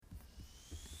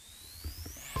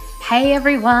Hey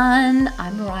everyone,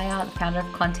 I'm Mariah, the founder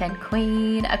of Content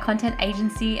Queen, a content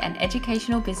agency and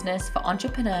educational business for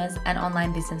entrepreneurs and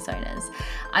online business owners.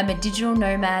 I'm a digital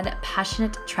nomad,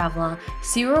 passionate traveler,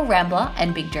 serial rambler,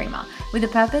 and big dreamer with a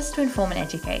purpose to inform and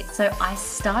educate. So I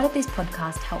started this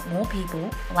podcast to help more people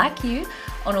like you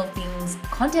on all things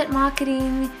content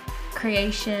marketing,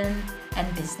 creation,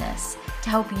 and business to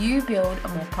help you build a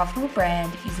more profitable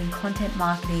brand using content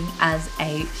marketing as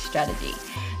a strategy.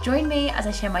 Join me as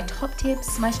I share my top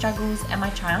tips, my struggles, and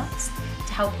my triumphs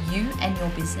to help you and your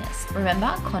business.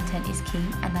 Remember, content is key,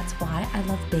 and that's why I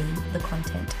love being the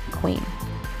content queen.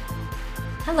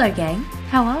 Hello, gang.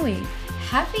 How are we?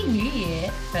 Happy New Year.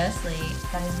 Firstly,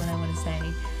 that is what I want to say.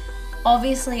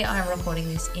 Obviously, I'm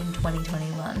recording this in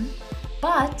 2021,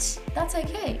 but that's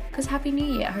okay because Happy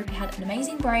New Year. I hope you had an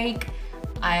amazing break.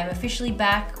 I am officially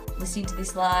back listening to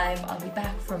this live. I'll be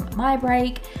back from my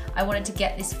break. I wanted to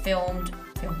get this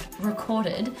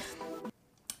recorded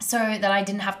so that I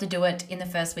didn't have to do it in the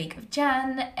first week of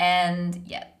Jan, and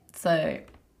yeah, so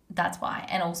that's why.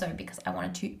 And also because I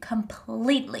wanted to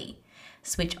completely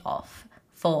switch off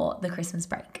for the Christmas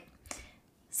break.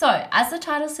 So as the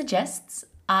title suggests,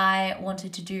 I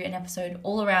wanted to do an episode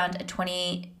all around a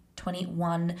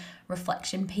 2021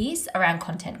 reflection piece around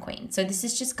Content Queen. So this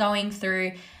is just going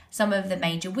through some of the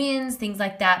major wins, things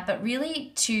like that, but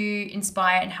really to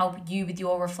inspire and help you with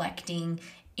your reflecting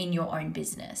in your own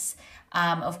business.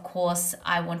 Of course,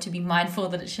 I want to be mindful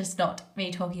that it's just not me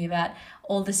talking about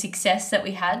all the success that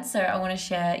we had. So I want to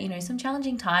share, some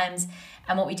challenging times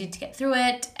and what we did to get through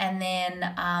it. And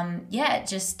then,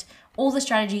 just all the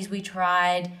strategies we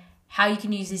tried, how you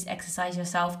can use this exercise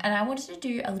yourself. And I wanted to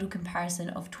do a little comparison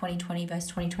of 2020 versus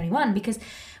 2021 because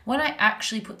when I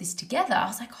actually put this together, I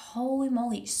was like, holy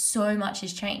moly, so much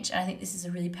has changed. And I think this is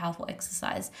a really powerful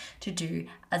exercise to do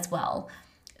as well.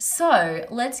 So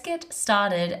let's get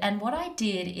started. And what I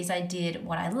did is I did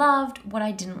what I loved, what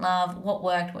I didn't love, what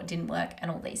worked, what didn't work,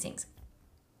 and all these things.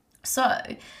 So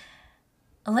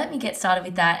let me get started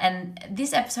with that. And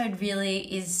this episode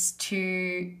really is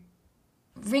to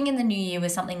ring in the new year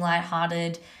with something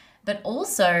lighthearted, but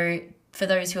also for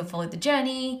those who have followed the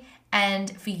journey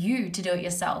and for you to do it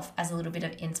yourself as a little bit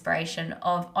of inspiration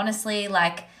of honestly,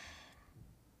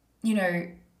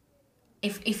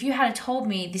 if you had told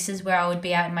me this is where I would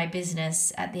be at in my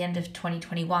business at the end of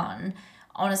 2021, I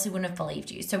honestly wouldn't have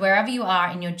believed you. So wherever you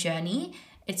are in your journey,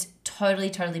 it's totally,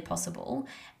 totally possible.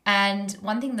 And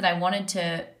one thing that I wanted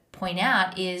to point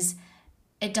out is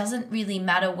it doesn't really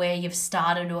matter where you've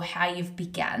started or how you've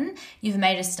begun. You've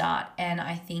made a start. And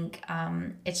I think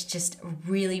it's just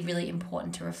really, really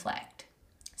important to reflect.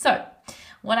 So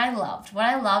what I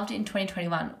loved in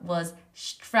 2021 was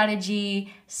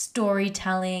strategy,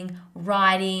 storytelling,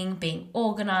 writing, being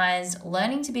organized,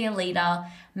 learning to be a leader,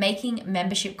 making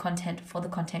membership content for the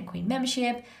Content Queen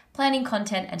membership, planning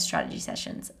content and strategy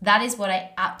sessions. That is what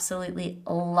I absolutely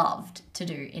loved to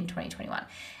do in 2021.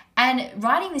 And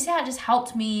writing this out just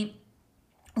helped me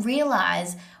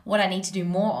realize what I need to do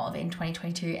more of in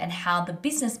 2022 and how the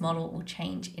business model will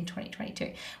change in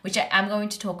 2022, which I am going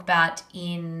to talk about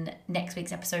in next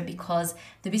week's episode because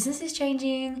the business is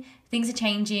changing, things are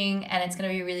changing, and it's going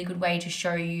to be a really good way to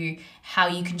show you how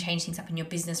you can change things up in your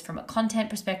business from a content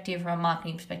perspective, from a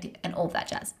marketing perspective, and all that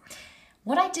jazz.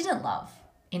 What I didn't love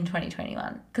in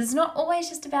 2021, because it's not always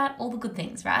just about all the good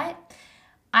things, right?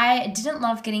 I didn't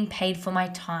love getting paid for my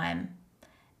time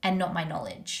and not my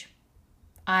knowledge.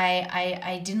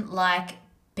 I didn't like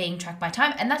being tracked by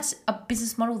time, and that's a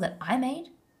business model that I made.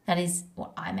 That is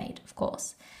what I made, of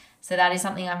course. So that is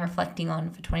something I'm reflecting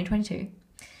on for 2022.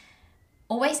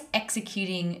 Always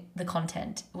executing the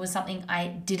content was something I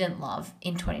didn't love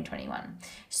in 2021.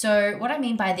 So what I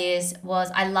mean by this was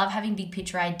I love having big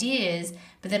picture ideas,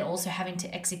 but then also having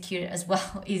to execute it as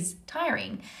well is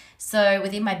tiring. So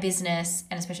within my business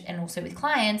and especially and also with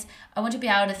clients, I want to be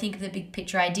able to think of the big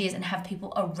picture ideas and have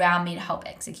people around me to help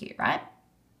execute, right?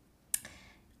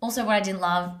 Also, what I didn't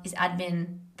love is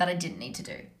admin that I didn't need to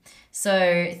do.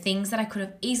 So things that I could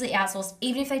have easily outsourced,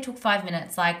 even if they took 5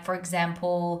 minutes, like for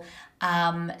example,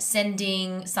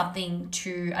 sending something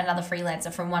to another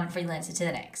freelancer from one freelancer to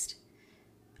the next.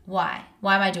 Why?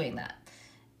 Why am I doing that?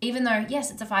 Even though,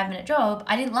 yes, it's a 5-minute job,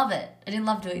 I didn't love it. I didn't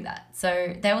love doing that.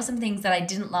 So there were some things that I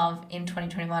didn't love in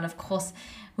 2021. Of course,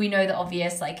 we know the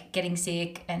obvious, like getting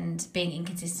sick and being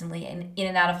inconsistently in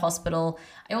and out of hospital.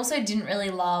 I also didn't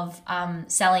really love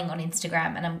selling on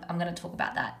Instagram, and I'm going to talk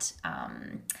about that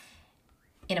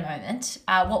in a moment.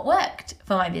 What worked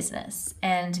for my business,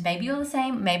 and maybe you're the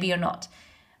same, maybe you're not.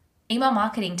 Email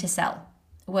marketing to sell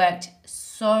worked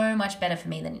so much better for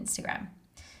me than Instagram.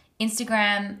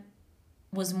 Instagram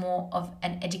was more of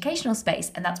an educational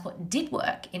space, and that's what did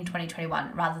work in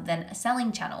 2021 rather than a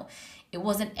selling channel. It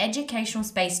was an educational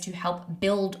space to help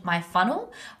build my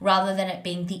funnel rather than it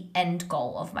being the end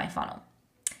goal of my funnel.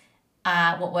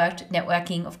 What worked?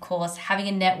 Networking, of course, having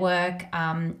a network,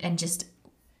 and just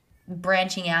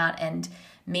branching out and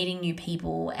meeting new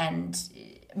people and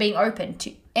being open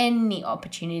to any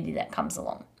opportunity that comes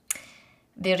along.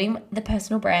 Building the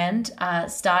personal brand,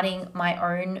 starting my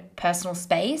own personal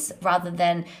space rather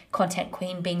than content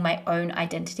queen being my own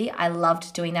identity. I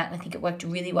loved doing that, and I think it worked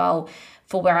really well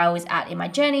for where I was at in my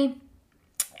journey.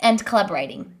 And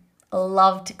collaborating.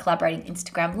 Loved collaborating.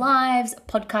 Instagram lives,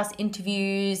 podcast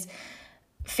interviews,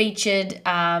 featured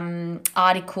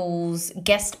articles,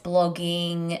 guest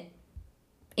blogging,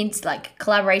 like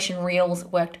collaboration reels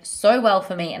worked so well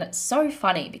for me. And it's so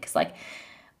funny because like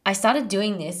I started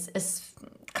doing this as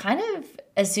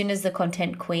soon as the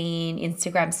Content Queen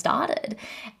Instagram started.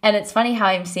 And it's funny how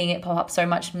I'm seeing it pop up so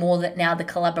much more that now the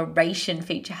collaboration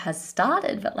feature has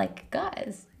started. But like,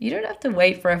 guys, you don't have to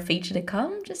wait for a feature to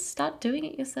come. Just start doing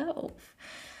it yourself.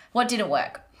 What didn't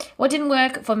work? What didn't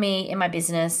work for me in my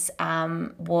business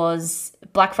was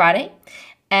Black Friday.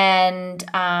 And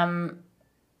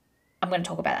I'm going to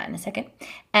talk about that in a second.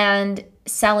 And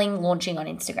launching on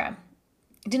Instagram.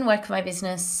 It didn't work for my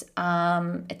business.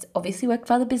 It's obviously worked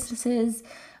for other businesses.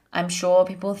 I'm sure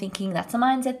people are thinking that's a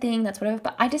mindset thing, that's whatever,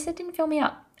 but it didn't fill me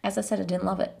up. As I said, I didn't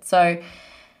love it. So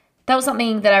that was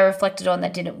something that I reflected on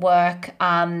that didn't work.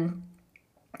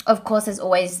 Of course, there's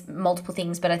always multiple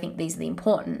things, but I think these are the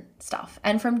important stuff.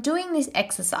 And from doing this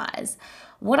exercise,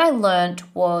 what I learned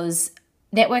was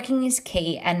networking is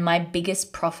key and my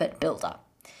biggest profit builder.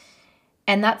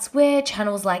 And that's where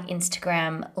channels like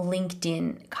Instagram,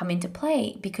 LinkedIn come into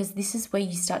play, because this is where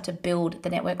you start to build the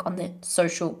network on the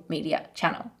social media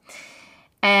channel.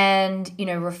 And,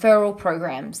 referral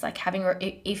programs, like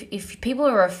if people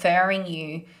are referring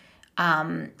you,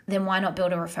 then why not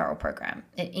build a referral program?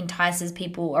 It entices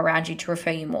people around you to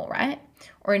refer you more, right?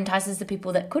 Or entices the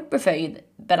people that could refer you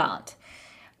but aren't.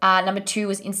 Number 2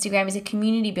 was Instagram is a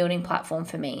community building platform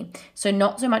for me. So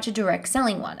not so much a direct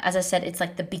selling one. As I said, it's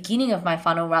like the beginning of my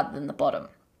funnel rather than the bottom.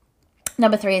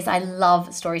 Number 3 is I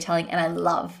love storytelling and I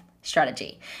love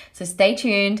strategy. So stay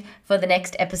tuned for the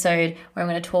next episode where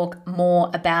I'm going to talk more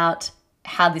about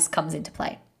how this comes into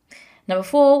play. Number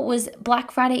 4 was Black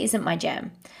Friday isn't my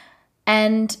jam.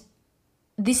 And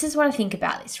this is what I think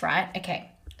about this, right?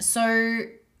 Okay, so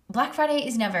Black Friday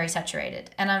is now very saturated,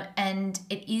 and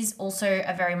it is also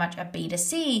a very much a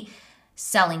B2C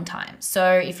selling time.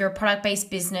 So if you're a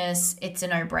product-based business, it's a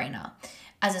no-brainer.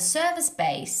 As a service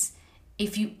base,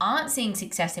 if you aren't seeing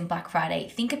success in Black Friday,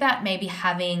 think about maybe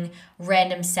having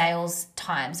random sales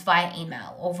times via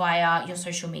email or via your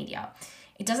social media.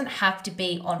 It doesn't have to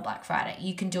be on Black Friday.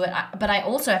 You can do it. But I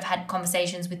also have had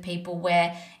conversations with people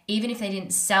where even if they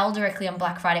didn't sell directly on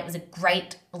Black Friday, it was a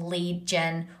great lead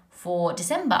gen for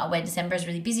December, where December is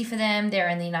really busy for them. They're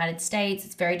in the United States.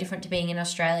 It's very different to being in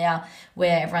Australia,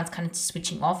 where everyone's kind of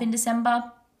switching off in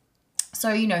December. So,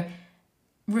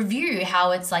 review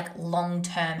how it's like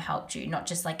long-term helped you, not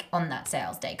just like on that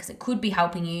sales day, because it could be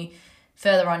helping you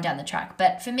further on down the track.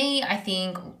 But for me, I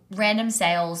think random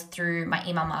sales through my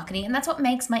email marketing, and that's what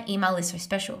makes my email list so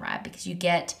special, right? Because you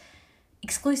get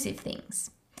exclusive things.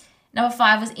 Number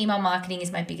 5 was email marketing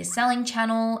is my biggest selling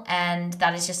channel, and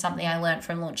that is just something I learned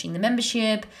from launching the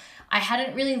membership. I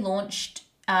hadn't really launched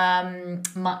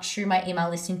much through my email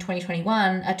list in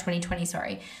 2020,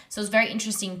 sorry. So it was very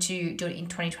interesting to do it in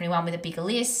 2021 with a bigger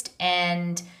list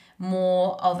and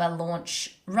more of a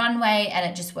launch runway, and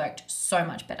it just worked so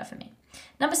much better for me.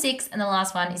 Number 6, and the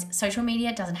last one, is social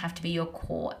media doesn't have to be your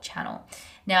core channel.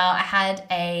 Now, I had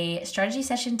a strategy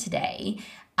session today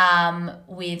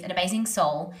with an amazing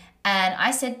soul, and I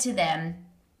said to them,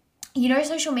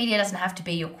 social media doesn't have to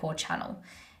be your core channel.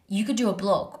 You could do a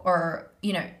blog or,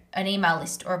 an email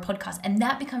list or a podcast, and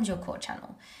that becomes your core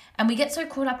channel. And we get so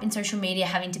caught up in social media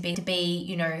having to be,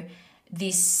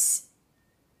 this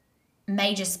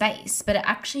major space, but it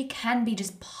actually can be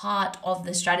just part of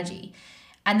the strategy.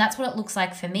 And that's what it looks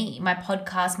like for me. My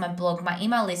podcast, my blog, my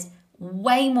email list,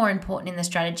 way more important in the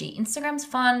strategy. Instagram's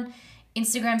fun.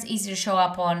 Instagram's easy to show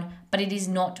up on, but it is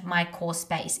not my core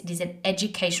space. It is an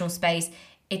educational space.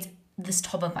 It's this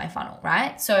top of my funnel,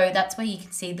 right? So that's where you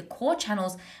can see the core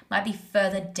channels might be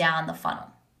further down the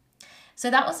funnel. So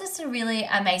that was just a really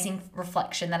amazing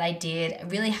reflection that I did. It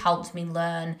really helped me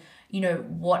learn,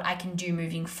 what I can do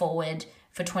moving forward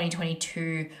for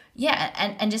 2022.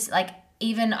 Yeah, and just like,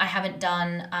 even I haven't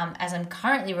done, as I'm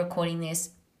currently recording this,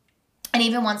 and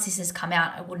even once this has come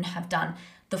out, I wouldn't have done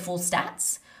the full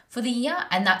stats for the year.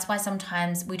 And that's why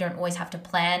sometimes we don't always have to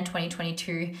plan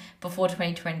 2022 before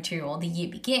 2022 or the year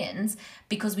begins,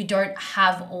 because we don't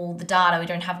have all the data, we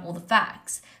don't have all the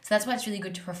facts. So that's why it's really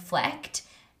good to reflect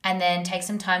and then take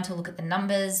some time to look at the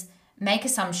numbers, make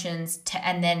assumptions,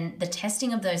 and then the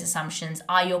testing of those assumptions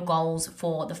are your goals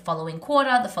for the following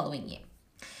quarter, the following year.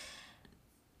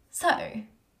 So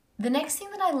the next thing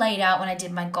that I laid out when I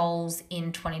did my goals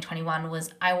in 2021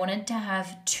 was I wanted to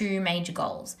have 2 major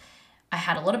goals. I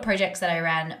had a lot of projects that I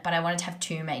ran, but I wanted to have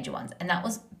 2 major ones, and that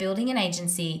was building an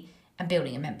agency and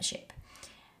building a membership.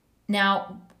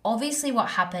 Now, obviously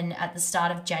what happened at the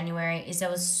start of January is there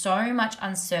was so much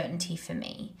uncertainty for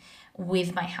me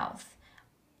with my health.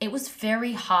 It was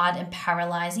very hard and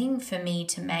paralyzing for me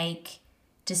to make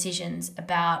decisions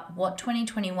about what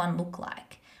 2021 looked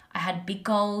like. I had big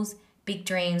goals, big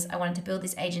dreams. I wanted to build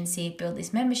this agency, build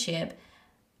this membership,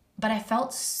 but I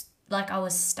felt like I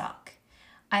was stuck.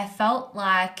 I felt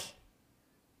like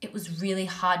it was really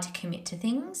hard to commit to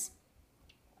things.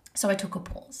 So I took a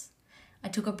pause. I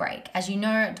took a break. As you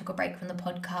know, I took a break from the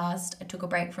podcast. I took a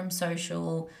break from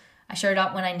social. I showed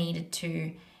up when I needed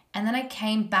to. And then I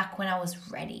came back when I was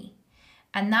ready.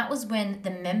 And that was when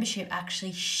the membership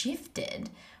actually shifted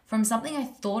from something I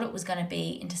thought it was going to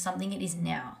be into something it is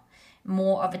now.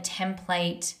 More of a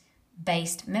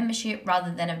template-based membership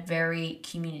rather than a very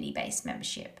community-based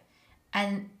membership.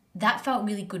 And that felt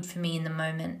really good for me in the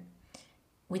moment.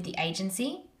 With the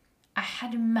agency, I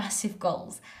had massive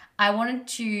goals. I wanted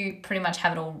to pretty much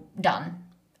have it all done.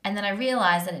 And then I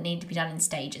realized that it needed to be done in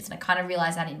stages. And I kind of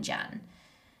realized that in Jan.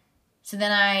 So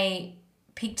then I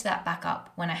picked that back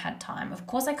up when I had time. Of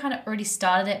course, I kind of already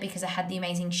started it because I had the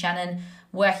amazing Shannon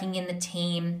working in the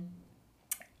team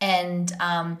and,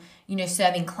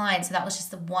 serving clients. So that was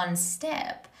just the one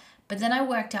step. But then I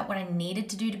worked out what I needed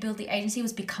to do to build the agency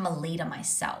was become a leader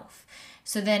myself.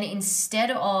 So then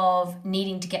instead of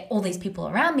needing to get all these people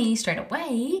around me straight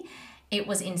away, it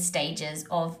was in stages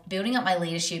of building up my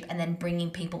leadership and then bringing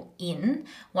people in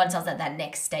once I was at that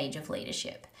next stage of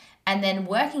leadership. And then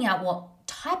working out what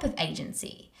type of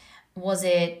agency. Was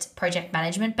it project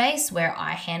management based where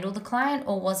I handle the client,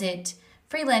 or was it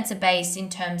freelancer based in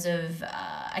terms of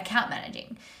account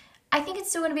managing? I think it's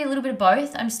still going to be a little bit of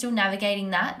both. I'm still navigating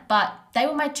that, but they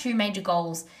were my 2 major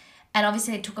goals. And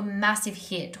obviously it took a massive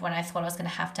hit when I thought I was going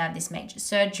to have this major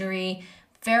surgery,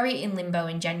 very in limbo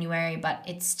in January, but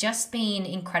it's just been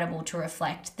incredible to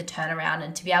reflect the turnaround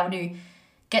and to be able to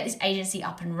get this agency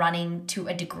up and running to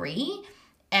a degree,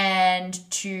 and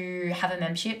to have a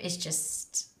membership is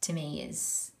just, to me,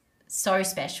 is so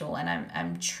special. And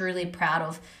I'm truly proud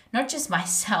of not just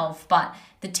myself, but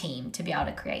the team to be able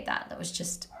to create that. That was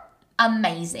just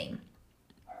amazing.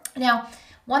 Now,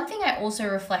 one thing I also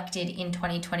reflected in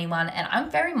 2021, and I'm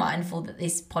very mindful that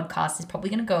this podcast is probably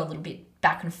going to go a little bit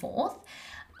back and forth.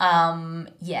 So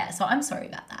I'm sorry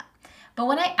about that. But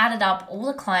when I added up all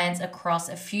the clients across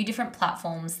a few different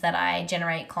platforms that I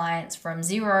generate clients from,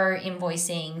 Xero,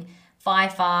 invoicing,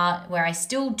 Fiverr, where I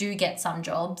still do get some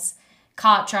jobs,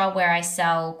 Kartra, where I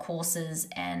sell courses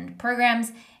and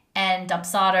programs, and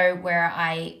Dubsado, where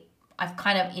I've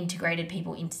kind of integrated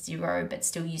people into Xero, but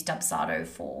still use Dubsado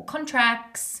for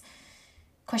contracts,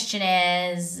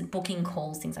 questionnaires, booking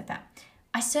calls, things like that.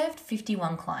 I served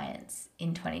 51 clients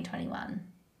in 2021.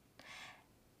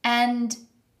 And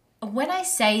when I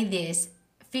say this,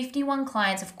 51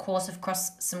 clients, of course,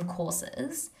 across some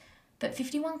courses, but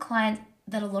 51 clients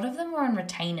that a lot of them were on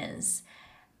retainers.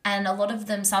 And a lot of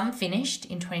them, some finished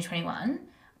in 2021,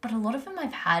 but a lot of them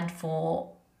I've had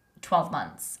for 12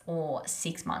 months or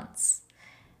 6 months.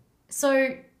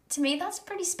 So to me, that's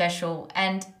pretty special.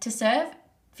 And to serve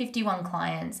 51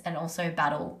 clients and also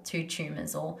battle 2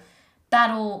 tumours, or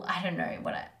battle, I don't know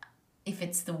if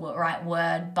it's the right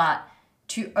word, but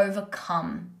to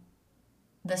overcome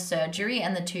the surgery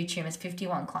and the 2 tumours,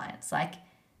 51 clients. Like,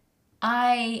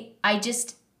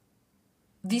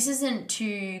 this isn't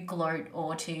to gloat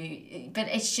but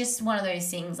it's just one of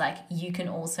those things, like, you can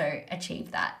also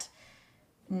achieve that.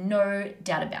 No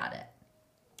doubt about it.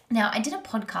 Now, I did a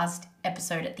podcast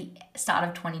episode at the start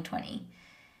of 2020.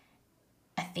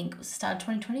 I think it was the start of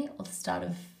 2020 or start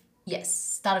of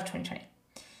 2020.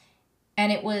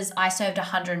 And it was, I served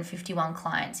 151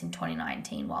 clients in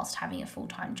 2019 whilst having a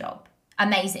full-time job.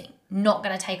 Amazing. Not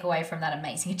going to take away from that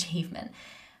amazing achievement.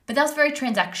 But that was very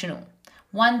transactional.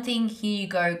 One thing, here you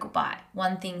go, goodbye.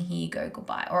 One thing, here you go,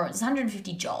 goodbye. Or it was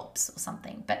 150 jobs or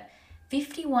something. But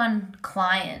 51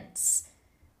 clients,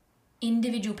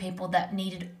 individual people that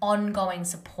needed ongoing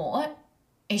support,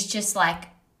 is just like,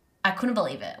 I couldn't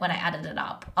believe it when I added it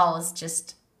up. I was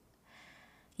just,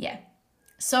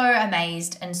 so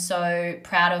amazed and so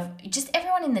proud of just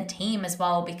everyone in the team as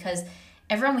well, because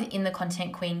everyone within the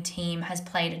Content Queen team has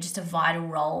played just a vital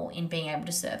role in being able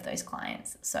to serve those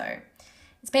clients. So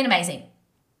it's been amazing.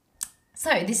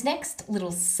 So this next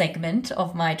little segment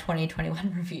of my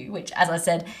 2021 review, which as I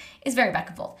said is very back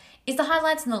and forth, is the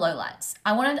highlights and the lowlights.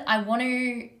 I want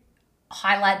to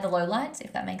highlight the lowlights,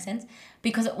 if that makes sense,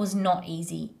 because it was not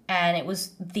easy and it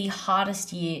was the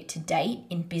hardest year to date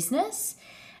in business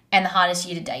and the hardest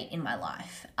year to date in my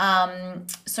life.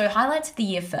 So highlights of the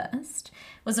year first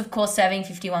was, of course, serving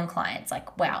 51 clients.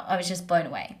 Like, wow, I was just blown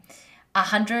away.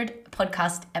 100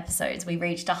 podcast episodes. We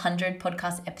reached 100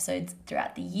 podcast episodes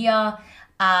throughout the year.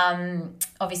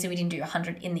 Obviously, we didn't do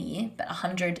 100 in the year, but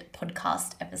 100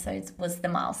 podcast episodes was the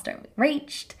milestone we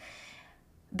reached.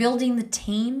 Building the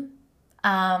team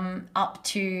up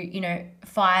to,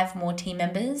 5 more team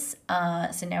members.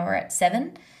 So now we're at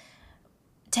 7.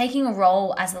 Taking a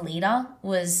role as a leader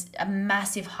was a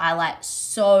massive highlight.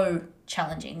 So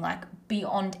challenging, like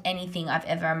beyond anything I've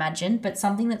ever imagined, but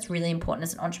something that's really important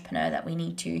as an entrepreneur that we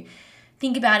need to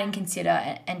think about and consider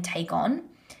and take on.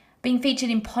 Being featured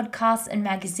in podcasts and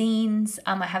magazines.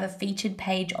 I have a featured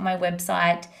page on my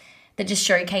website that just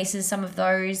showcases some of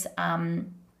those.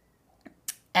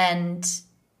 And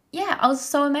yeah, I was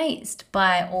so amazed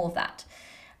by all of that.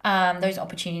 Those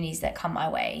opportunities that come my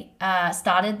way.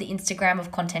 Started the Instagram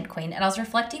of Content Queen, and I was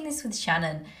reflecting this with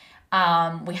Shannon.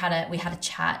 We had a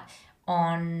chat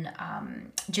on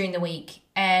during the week,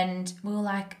 and we were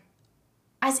like,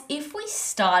 as if we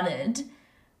started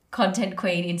Content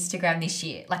Queen Instagram this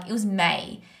year. Like, it was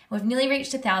May. We've nearly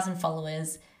reached 1,000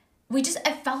 followers.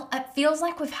 It feels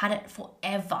like we've had it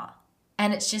forever,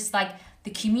 and it's just like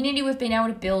the community we've been able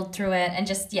to build through it, and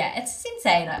just it's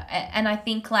insane. And I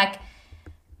think like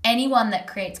anyone that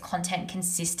creates content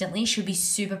consistently should be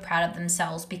super proud of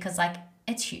themselves, because like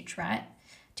it's huge, right?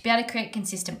 To be able to create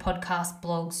consistent podcasts,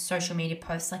 blogs, social media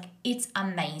posts, like it's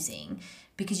amazing,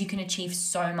 because you can achieve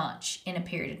so much in a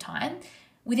period of time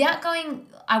without going.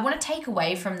 I want to take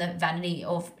away from the vanity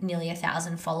of nearly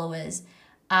 1,000 followers,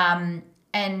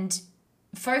 and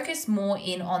focus more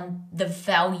in on the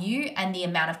value and the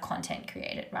amount of content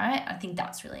created, right? I think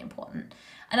that's really important.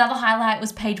 Another highlight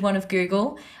was page 1 of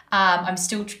Google. I'm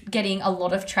still getting a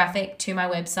lot of traffic to my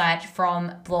website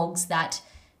from blogs that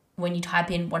when you type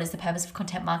in what is the purpose of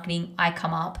content marketing, I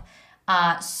come up.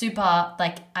 Super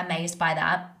amazed by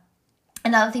that.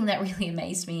 Another thing that really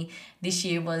amazed me this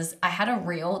year was I had a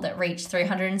reel that reached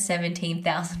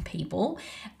 317,000 people.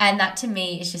 And that to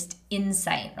me is just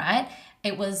insane, right?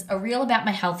 It was a reel about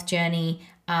my health journey.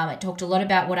 It talked a lot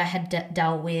about what I had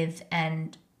dealt with,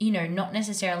 and not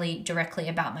necessarily directly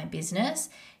about my business.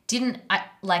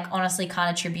 Honestly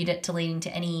can't attribute it to leading to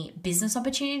any business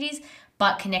opportunities,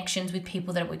 but connections with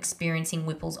people that were experiencing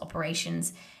Whipple's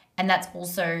operations. And that's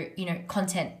also,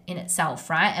 content in itself,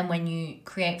 right? And when you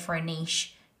create for a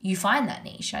niche, you find that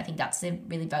niche. I think that's a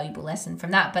really valuable lesson from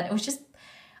that. But it was just,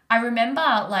 I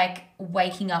remember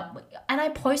waking up, and I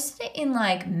posted it in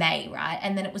May, right?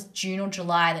 And then it was June or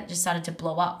July that it just started to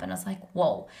blow up. And I was like,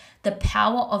 whoa, the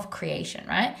power of creation,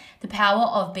 right? The power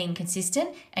of being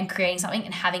consistent and creating something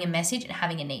and having a message and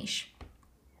having a niche.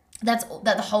 That's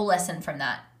the whole lesson from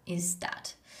that is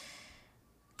that.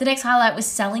 The next highlight was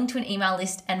selling to an email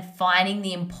list and finding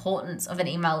the importance of an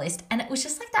email list. And it was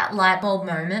just that light bulb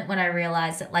moment when I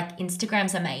realized that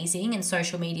Instagram's amazing and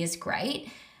social media is great,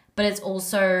 but it's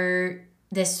also,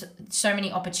 there's so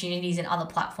many opportunities in other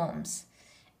platforms,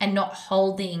 and not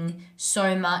holding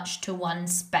so much to one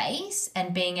space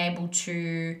and being able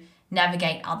to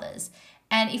navigate others.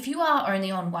 And if you are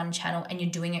only on one channel and you're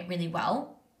doing it really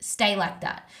well, stay like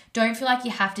that. Don't feel like you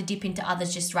have to dip into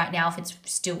others just right now if it's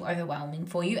still overwhelming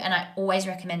for you. And I always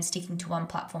recommend sticking to one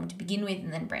platform to begin with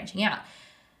and then branching out.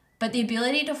 But the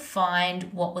ability to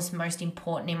find what was most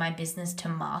important in my business to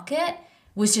market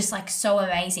was just so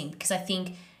amazing, because I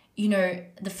think,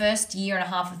 the first year and a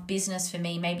half of business for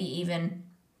me, maybe even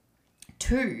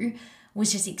 2,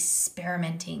 was just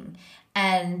experimenting.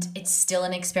 And it's still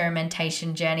an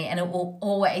experimentation journey, and it will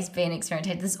always be an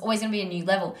experimentation. There's always going to be a new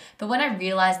level. But when I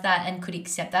realized that and could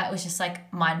accept that, it was just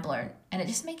mind blown. And it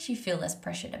just makes you feel less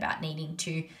pressured about needing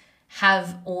to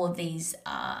have all of these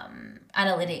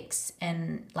analytics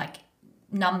and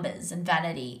numbers and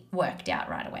vanity worked out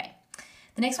right away.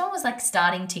 The next one was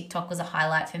starting TikTok was a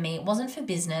highlight for me. It wasn't for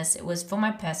business. It was for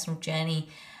my personal journey.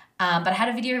 But I had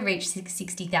a video reach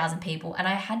 60,000 people, and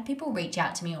I had people reach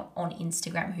out to me on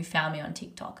Instagram who found me on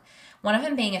TikTok. One of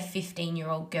them being a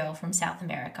 15-year-old girl from South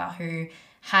America who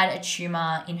had a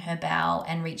tumor in her bowel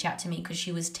and reached out to me because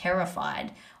she was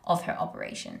terrified of her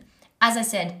operation. As I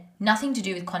said, nothing to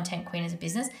do with Content Queen as a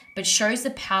business, but shows the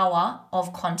power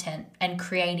of content and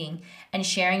creating and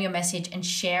sharing your message and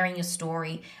sharing your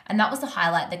story. And that was the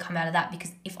highlight that come out of that,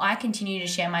 because if I continue to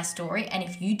share my story and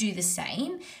if you do the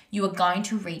same, you are going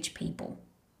to reach people.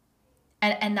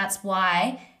 And that's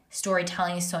why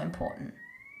storytelling is so important.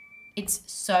 It's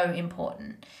so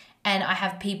important. And I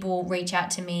have people reach out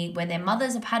to me where their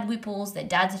mothers have had Whipples, their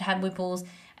dads have had Whipples,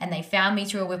 and they found me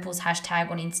through a Whipples hashtag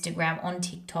on Instagram, on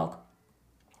TikTok.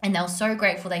 And they were so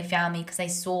grateful they found me because they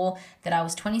saw that I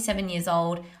was 27 years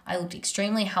old. I looked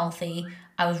extremely healthy.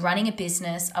 I was running a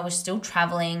business. I was still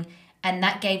traveling. And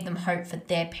that gave them hope for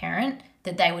their parent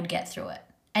that they would get through it.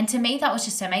 And to me, that was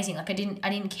just amazing. Like I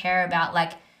didn't care about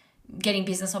like getting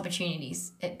business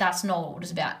opportunities. That's not what it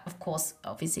was about. Of course,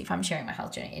 obviously, if I'm sharing my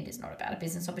health journey, it is not about a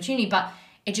business opportunity, but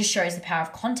it just shows the power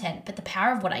of content, but the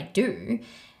power of what I do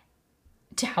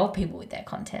to help people with their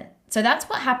content. So that's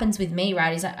what happens with me,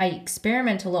 right? Is I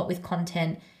experiment a lot with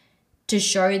content to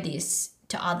show this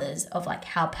to others of like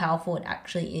how powerful it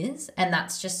actually is. And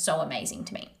that's just so amazing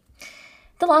to me.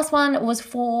 The last one was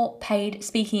 4 paid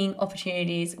speaking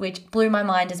opportunities, which blew my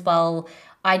mind as well.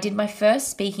 I did my first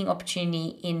speaking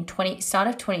opportunity in start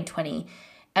of 2020.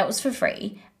 It was for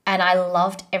free and I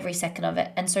loved every second of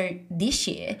it. And so this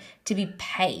year to be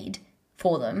paid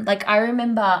for them, like I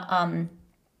remember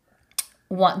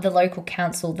what the local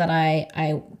council that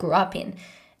I grew up in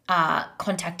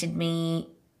contacted me.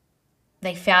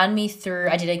 They found me through,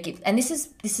 I did a gift. And this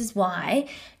is why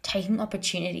taking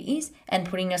opportunities and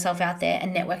putting yourself out there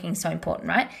and networking is so important,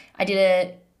 right? I did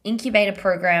a incubator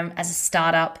program as a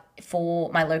startup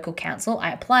for my local council.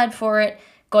 I applied for it,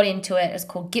 got into it. It was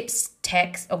called GIPS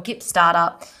Tech or GIPS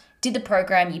Startup. Did the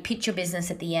program, you pitch your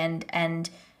business at the end, and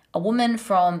a woman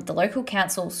from the local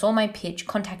council saw my pitch,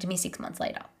 contacted me 6 months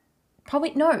later.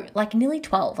 Nearly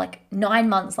 12, like 9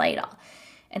 months later,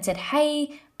 and said,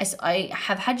 hey, I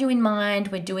have had you in mind.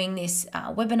 We're doing this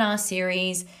webinar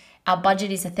series. Our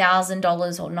budget is $1,000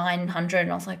 or $900.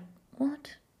 And I was like,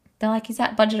 what? They're like, is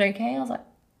that budget okay? I was like,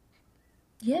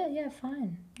 yeah,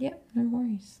 fine. Yeah, no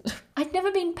worries. I'd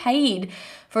never been paid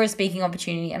for a speaking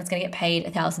opportunity and it's going to get paid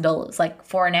 $1,000 like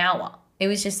for an hour. It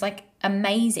was just like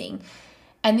amazing.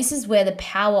 And this is where the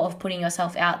power of putting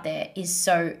yourself out there is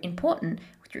so important,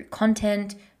 through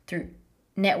content, through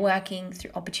networking,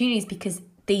 through opportunities, because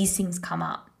these things come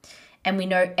up. And we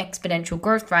know exponential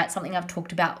growth, right? Something I've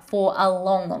talked about for a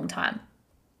long, long time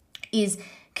is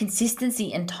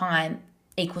consistency and time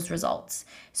equals results.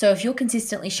 So if you're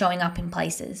consistently showing up in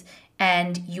places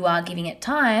and you are giving it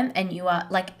time and you are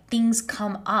like, things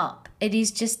come up, it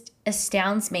is just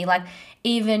astounds me. Like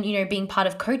even, being part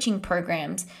of coaching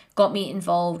programs got me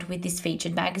involved with this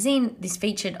featured magazine, this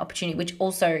featured opportunity, which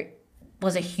also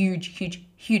was a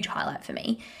huge highlight for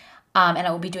me. And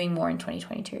I will be doing more in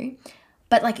 2022.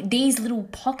 But like these little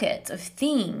pockets of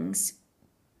things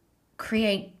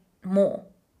create more.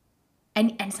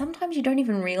 And sometimes you don't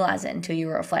even realize it until you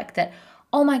reflect that,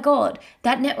 oh my God,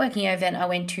 that networking event I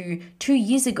went to 2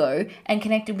 years ago and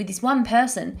connected with this one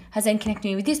person has then connected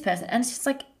me with this person. And it's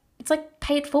like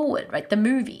pay it forward, right? The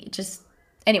movie.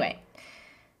 Anyway,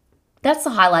 that's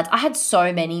the highlights. I had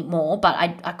so many more, but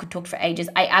I could talk for ages.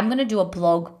 I am going to do a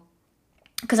blog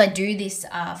because I do this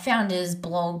founders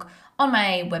blog on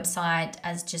my website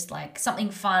as just like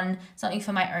something fun, something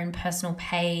for my own personal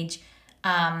page.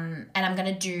 And I'm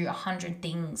going to do 100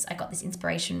 things. I got this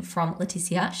inspiration from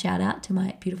Leticia, shout out to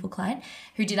my beautiful client,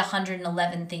 who did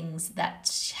 111 things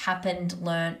that happened,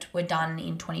 learnt, were done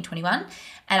in 2021.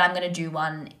 And I'm going to do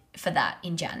one for that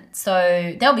in Jan.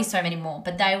 So there'll be so many more,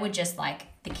 but they were just like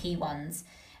the key ones.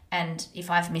 And if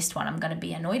I've missed one, I'm going to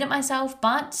be annoyed at myself,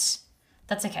 but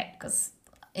that's okay because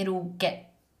it'll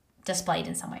get displayed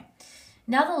in some way.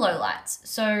 Now the lowlights.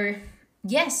 So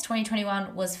yes,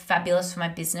 2021 was fabulous for my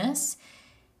business.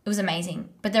 It was amazing.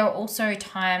 But there were also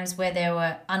times where there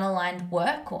were unaligned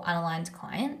work or unaligned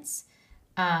clients,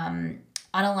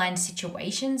 unaligned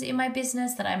situations in my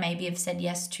business that I maybe have said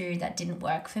yes to that didn't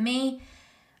work for me.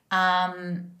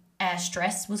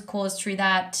 Stress was caused through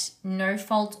that, no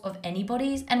fault of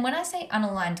anybody's. And when I say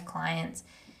unaligned clients,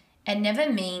 it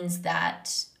never means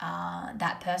that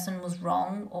that person was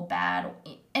wrong or bad or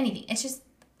anything. It's just,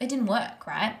 it didn't work,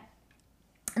 right?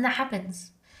 And that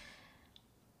happens.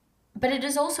 But it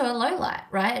is also a low light,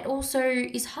 right? It also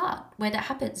is hard where that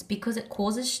happens because it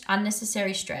causes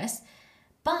unnecessary stress.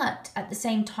 But at the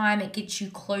same time, it gets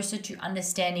you closer to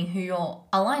understanding who your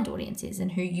aligned audience is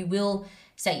and who you will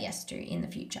say yes to in the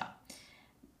future.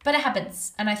 But it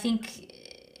happens. And I think,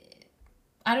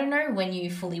 I don't know when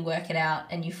you fully work it out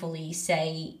and you fully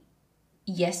say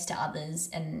yes to others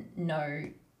and no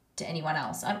to anyone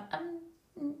else.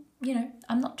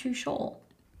 I'm not too sure.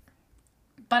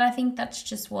 But I think that's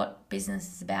just what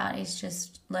business is about, is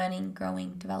just learning,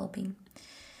 growing, developing.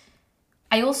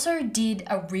 I also did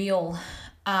a reel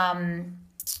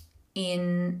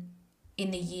in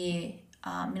the year,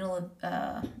 middle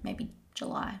of maybe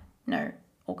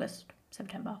August,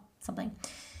 September, something.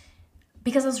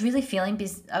 Because I was really feeling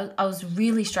I was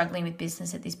really struggling with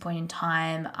business at this point in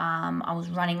time. I was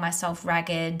running myself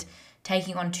ragged,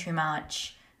 taking on too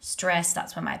much stress.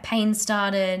 That's when my pain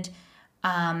started.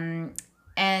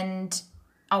 And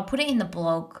I'll put it in the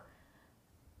blog.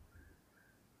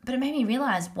 But it made me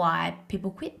realize why people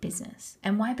quit business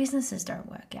and why businesses don't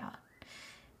work out.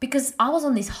 Because I was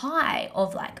on this high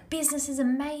of like, business is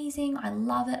amazing. I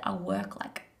love it. I work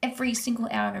like every single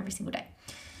hour of every single day.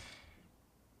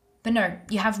 But no,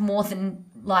 you have more than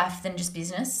life than just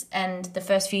business. And the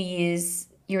first few years,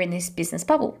 you're in this business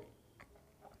bubble.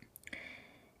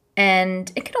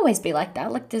 And it can always be like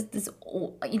that. Like there's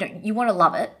you want to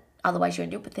love it. Otherwise you won't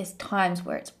do it. But there's times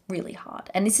where it's really hard.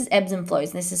 And this is ebbs and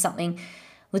flows. And this is something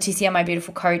Leticia, my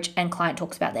beautiful coach and client,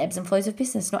 talks about, the ebbs and flows of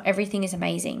business. Not everything is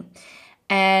amazing.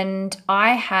 And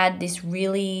I had this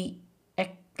really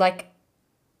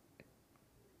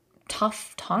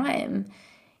tough time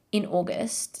in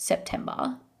August,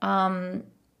 September,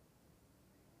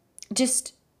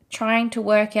 just trying to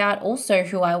work out also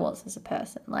who I was as a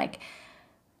person. Like,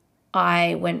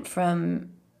 I went from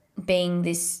being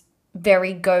this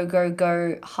very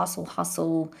go,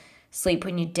 hustle, sleep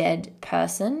when you're dead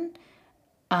person,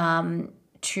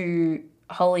 to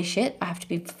holy shit, I have to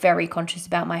be very conscious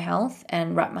about my health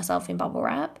and wrap myself in bubble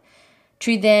wrap,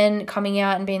 to then coming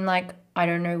out and being like, I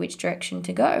don't know which direction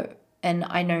to go. And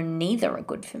I know neither are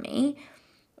good for me,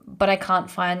 but I can't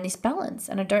find this balance.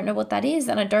 And I don't know what that is.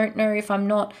 And I don't know if I'm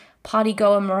not party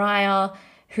goer Mariah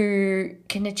who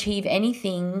can achieve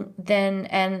anything then,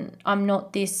 and I'm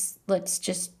not this, let's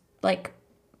just like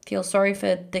feel sorry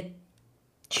for the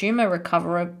tumor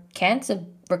recoverer, cancer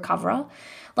recoverer.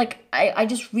 Like I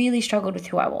just really struggled with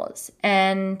who I was,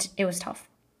 and it was tough.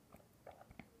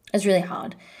 It was really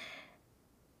hard.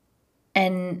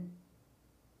 And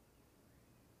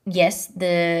yes,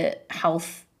 the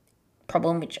health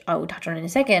problem, which I will touch on in a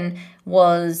second,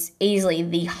 was easily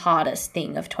the hardest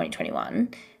thing of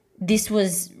 2021. This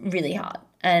was really hard.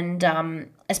 And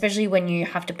especially when you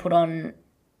have to put on,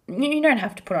 you don't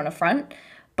have to put on a front,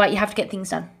 but you have to get things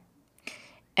done.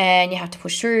 And you have to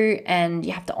push through, and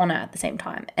you have to honor at the same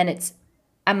time. And it's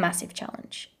a massive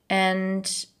challenge.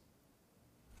 And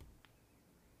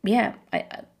yeah,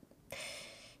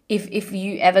 if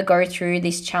you ever go through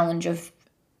this challenge of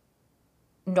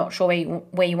not sure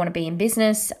where you want to be in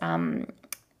business,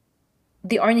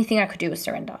 the only thing I could do was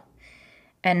surrender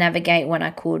and navigate when I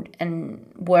could and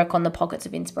work on the pockets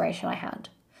of inspiration I had.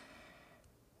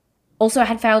 Also, I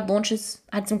had failed launches.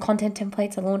 I had some content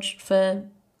templates I launched for,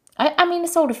 I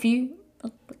sold a few,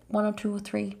 1 or 2 or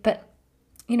 3, but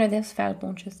there's failed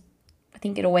launches. I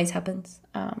think it always happens.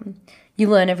 You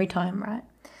learn every time, right?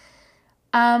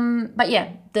 But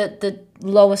yeah, the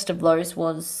lowest of lows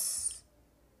was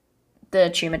the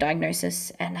tumor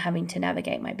diagnosis and having to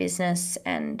navigate my business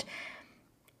and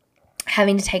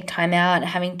having to take time out and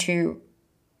having to,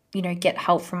 get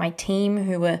help from my team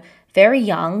who were very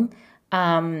young.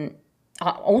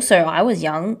 Also, I was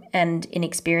young and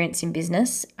inexperienced in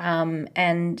business,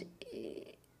 and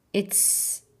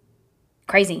it's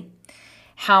crazy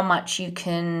how much you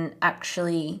can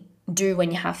actually do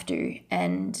when you have to.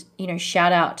 And,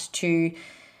 shout out to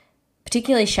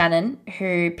particularly Shannon,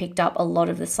 who picked up a lot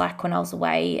of the slack when I was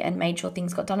away and made sure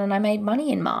things got done. And I made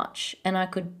money in March, and I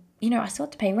could, I still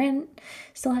had to pay rent,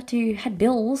 had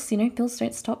bills, bills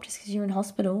don't stop just because you're in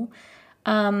hospital.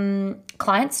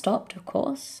 Clients stopped, of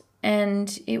course.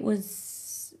 And it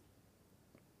was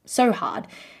so hard,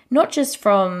 not just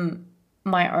from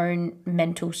my own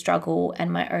mental struggle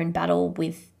and my own battle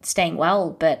with staying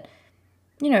well, but,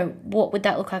 what would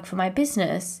that look like for my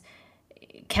business?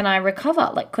 Can I recover?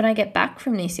 Like, could I get back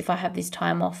from this if I have this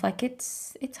time off? Like,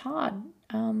 it's hard.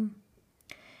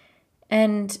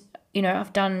 And,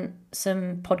 I've done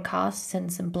some podcasts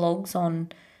and some blogs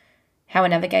on how I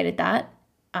navigated that,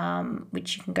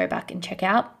 which you can go back and check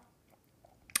out.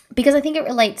 Because I think it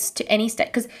relates to any state,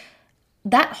 because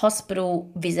that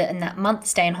hospital visit and that month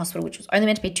stay in hospital, which was only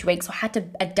meant to be 2 weeks, so I had to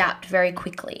adapt very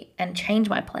quickly and change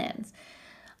my plans.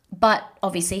 But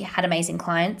obviously had amazing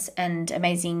clients and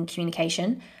amazing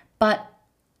communication. But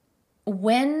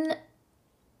when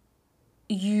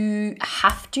you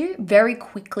have to very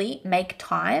quickly make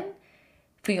time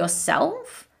for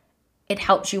yourself, it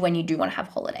helps you when you do want to have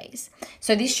holidays.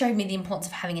 So this showed me the importance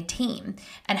of having a team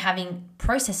and having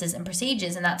processes and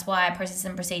procedures. And that's why processes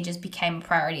and procedures became a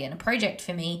priority and a project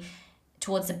for me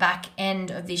towards the back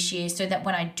end of this year, so that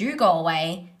when I do go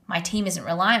away, my team isn't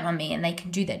reliant on me and they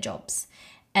can do their jobs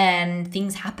and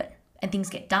things happen and things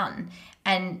get done.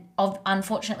 And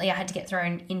unfortunately, I had to get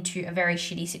thrown into a very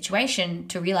shitty situation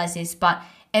to realize this. But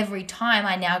every time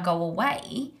I now go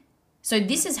away, so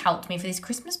this has helped me for this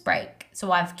Christmas break.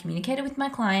 So I've communicated with my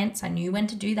clients. I knew when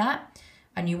to do that.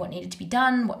 I knew what needed to be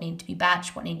done, what needed to be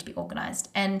batched, what needed to be organized.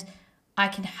 And I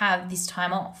can have this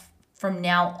time off from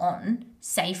now on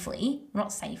safely,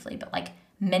 not safely, but like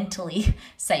mentally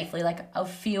safely, like I'll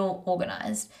feel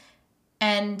organized.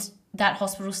 And that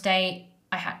hospital stay,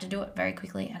 I had to do it very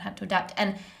quickly and had to adapt.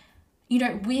 And, you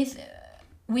know, with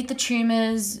the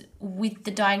tumours, with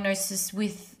the diagnosis,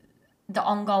 with the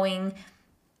ongoing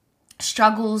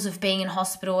struggles of being in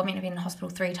hospital. I mean, I've been in hospital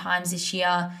 3 times this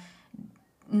year,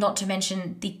 not to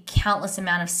mention the countless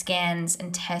amount of scans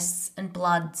and tests and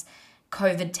bloods,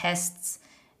 COVID tests,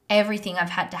 everything I've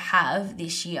had to have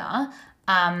this year.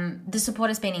 The support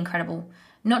has been incredible,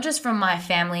 not just from my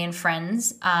family and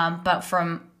friends, but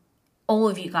from all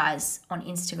of you guys on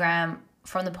Instagram,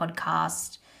 from the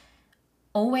podcast,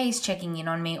 always checking in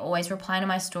on me, always replying to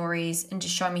my stories, and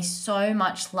just showing me so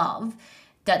much love.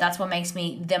 That's what makes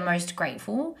me the most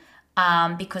grateful,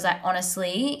 because I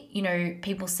honestly, you know,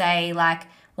 people say like,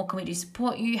 what can we do to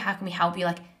support you? How can we help you?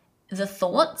 Like, the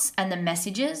thoughts and the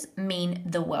messages mean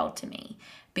the world to me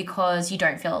because you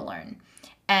don't feel alone.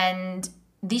 And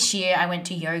this year I went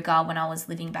to yoga when I was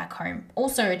living back home.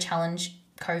 Also a challenge.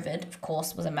 COVID, of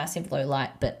course, was a massive low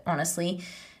light, but honestly,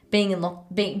 doing all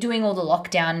the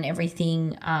lockdown and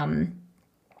everything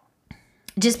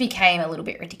just became a little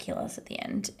bit ridiculous at the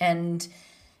end. And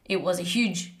it was a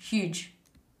huge, huge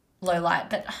low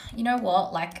light. But you know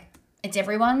what? Like, it's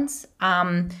everyone's.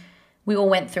 We all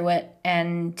went through it,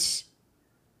 and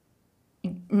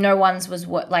no one's was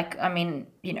what, like, I mean,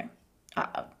 you know,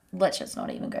 let's just not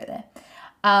even go there.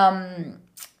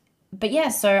 But yeah,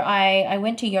 so I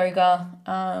went to yoga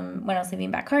when I was living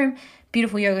back home.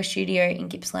 Beautiful yoga studio in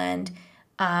Gippsland.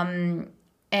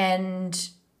 And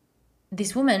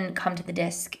this woman come to the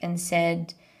desk and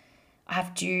said, I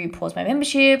have to pause my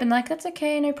membership. And like, that's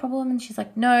okay, no problem. And she's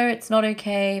like, no, it's not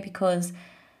okay because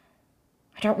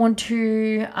I don't want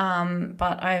to,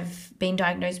 but I've been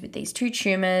diagnosed with these 2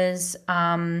 tumours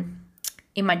in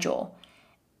my jaw.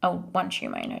 Oh, 1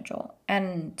 tumour in her jaw.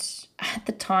 And at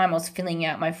the time I was filling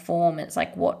out my form. It's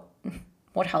like, what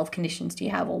health conditions do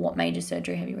you have, or what major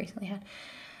surgery have you recently had?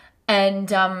 And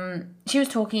she was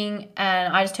talking,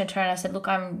 and I just turned to her and I said, look,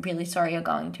 I'm really sorry you're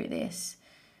going through this.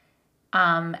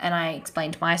 And I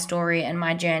explained my story and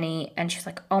my journey, and she's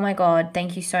like, oh my God,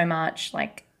 thank you so much.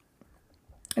 Like,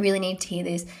 I really need to hear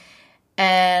this.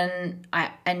 And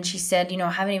she said, you know,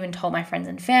 I haven't even told my friends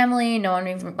and family. No one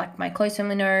even, like, my close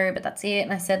family know, but that's it.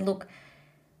 And I said, look,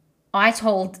 I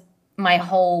told my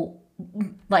whole,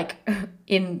 like,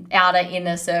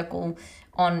 inner circle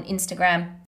on Instagram